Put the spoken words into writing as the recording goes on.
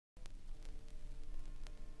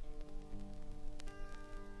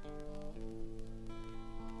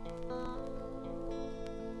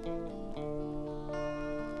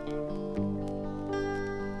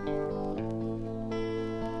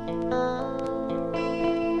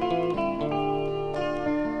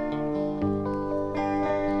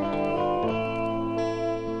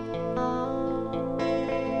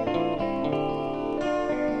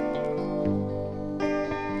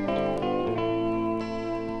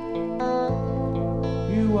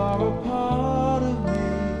are a part of me,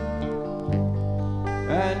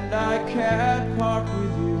 and I can't part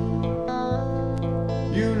with you.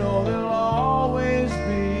 You know there'll always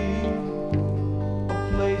be a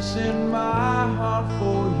place in my heart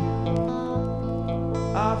for you.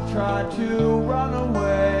 I've tried to run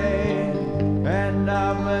away, and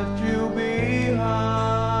I've left you behind,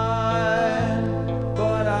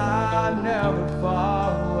 but I'm never far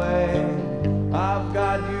away. I've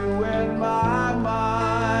got you in my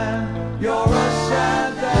mind. You're a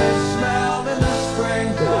scent that is smelled in the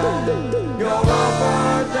springtime. You're a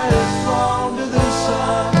bird that is flown to the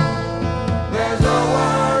sun. There's a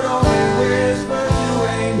word only whispered to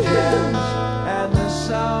angels, and the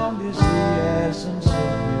sound is the essence of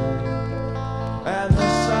you. And the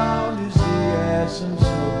sound is the essence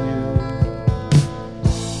of you.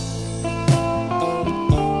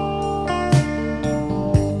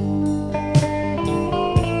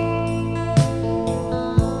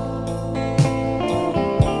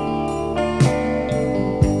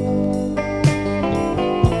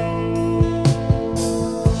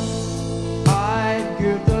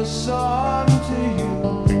 Give the sun to you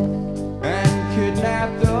and kidnap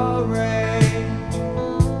the rain.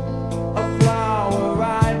 A flower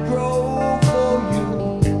I'd grow for you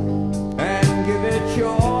and give it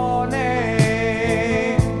your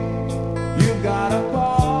name. You've got a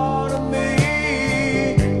part of me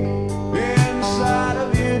inside of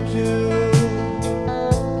you too.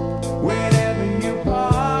 Whenever you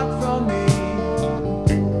part from me,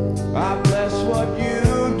 I bless what you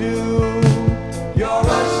do. You're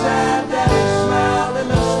a scent that is smelled in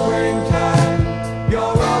the springtime.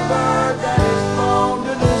 You're a bird that is flown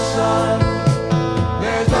to the sun.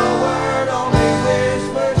 There's a word only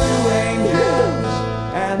whispered to angels,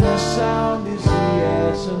 and the sound is the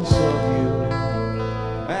essence of you.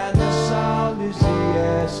 And the sound is the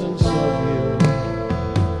essence of you.